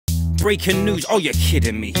breaking news, oh you're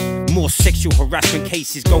kidding me. More sexual harassment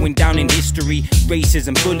cases going down in history.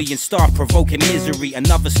 Racism, bullying, start provoking misery.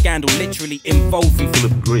 Another scandal literally involving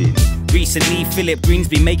Philip Green. Recently, Philip Green's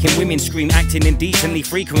been making women scream, acting indecently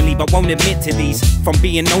frequently, but won't admit to these. From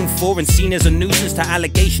being known for and seen as a nuisance to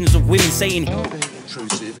allegations of women saying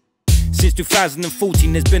intrusive. Since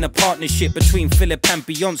 2014 there's been a partnership between Philip and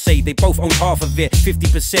Beyonce. They both own half of it,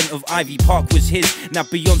 50% of Ivy Park was his. Now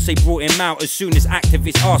Beyonce brought him out as soon as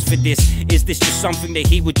activists asked for this. Is this just something that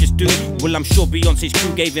he would just do? Well, I'm sure Beyonce's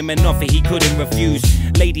crew gave him an offer he couldn't refuse.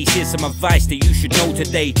 Ladies, here's some advice that you should know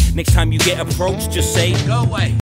today. Next time you get approached, just say, go away.